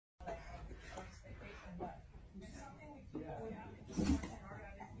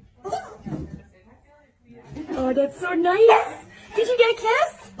Oh, that's so nice. Did you get a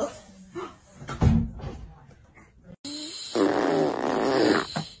kiss?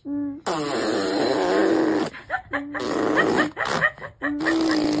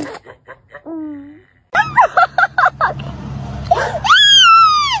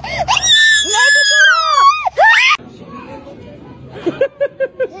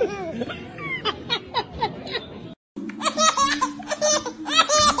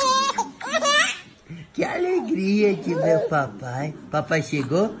 Que alegria de ver o papai. Papai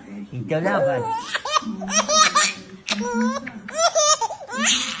chegou? Então lá vai.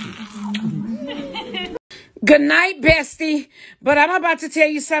 Good night, bestie. But I'm about to tell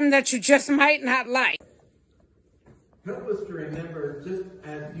you something that you just might not like. Help us to remember, just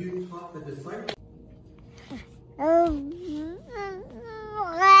as you taught the disciples.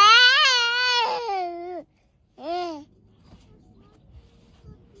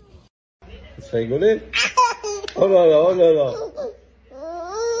 Sei goleiro? Oh là là, oh là là.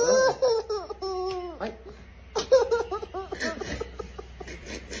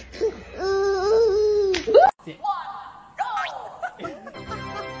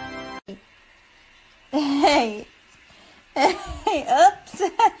 Hey. Hey, oops.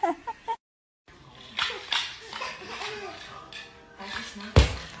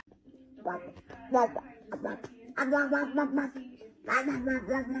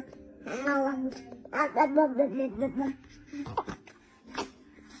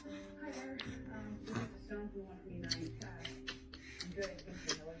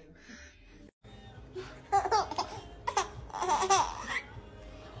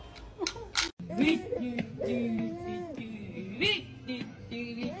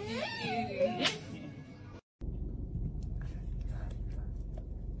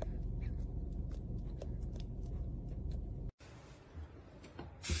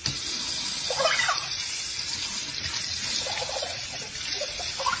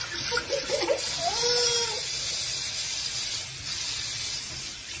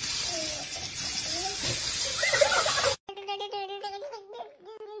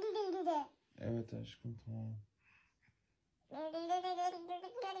 Evet aşkım, tamam.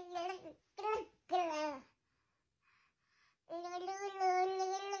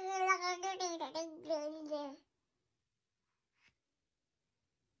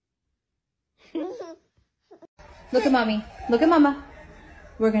 Look at mommy. Look at mama.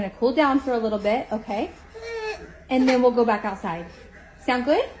 We're going to cool down for a little bit, okay? And then we'll go back outside. Sound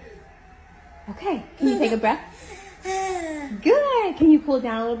good? Okay. Can you take a breath? Good. Can you cool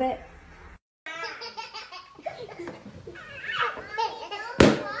down a little bit?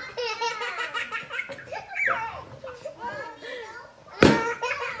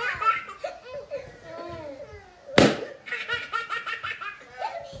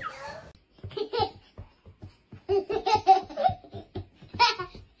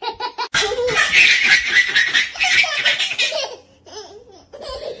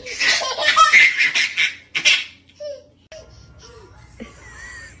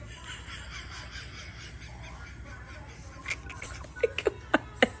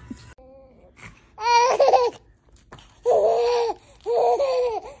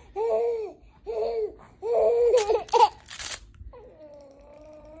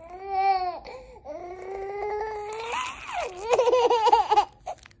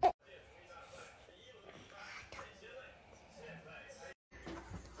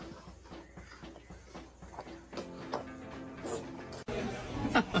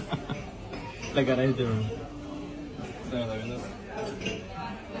 La cara de este, bro. ¿Está viendo?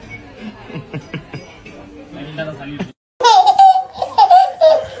 La intentando salir.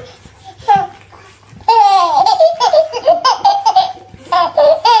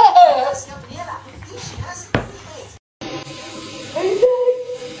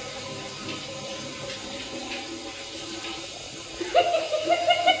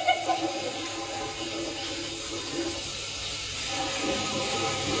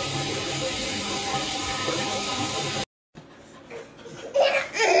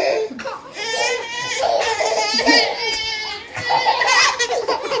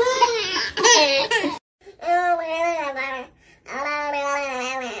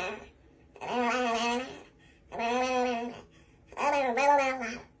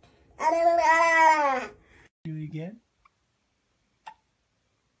 Do it again?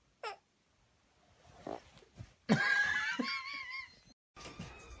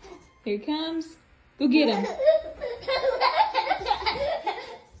 Here he comes. Go get him.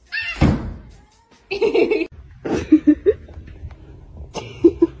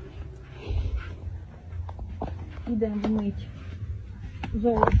 Idemo myć.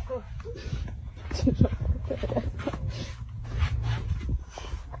 Żołądko.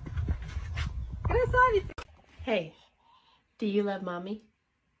 Hey, do you love mommy?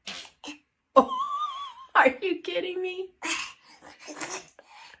 Oh, are you kidding me?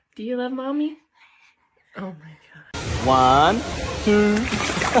 Do you love mommy? Oh my God. 1, 2.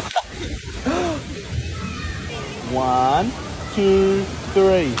 1, 2,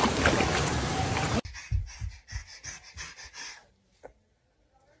 3.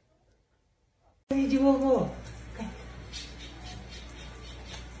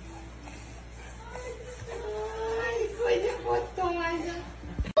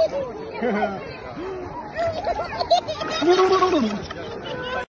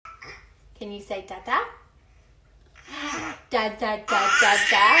 Can you say da-da?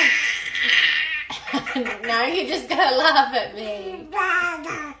 Da-da-da-da-da? Now you just gotta laugh at me.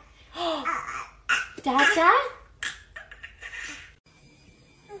 Da-da?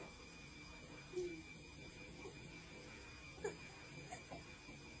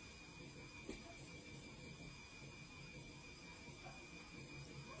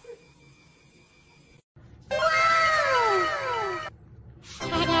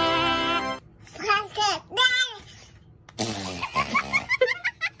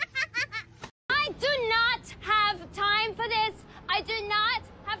 I do not have time for this. I do not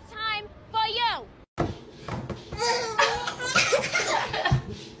have time for you.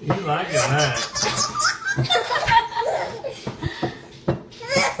 You like it, huh?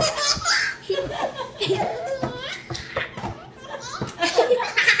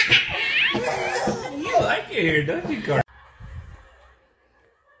 You like it here, don't you, Carter?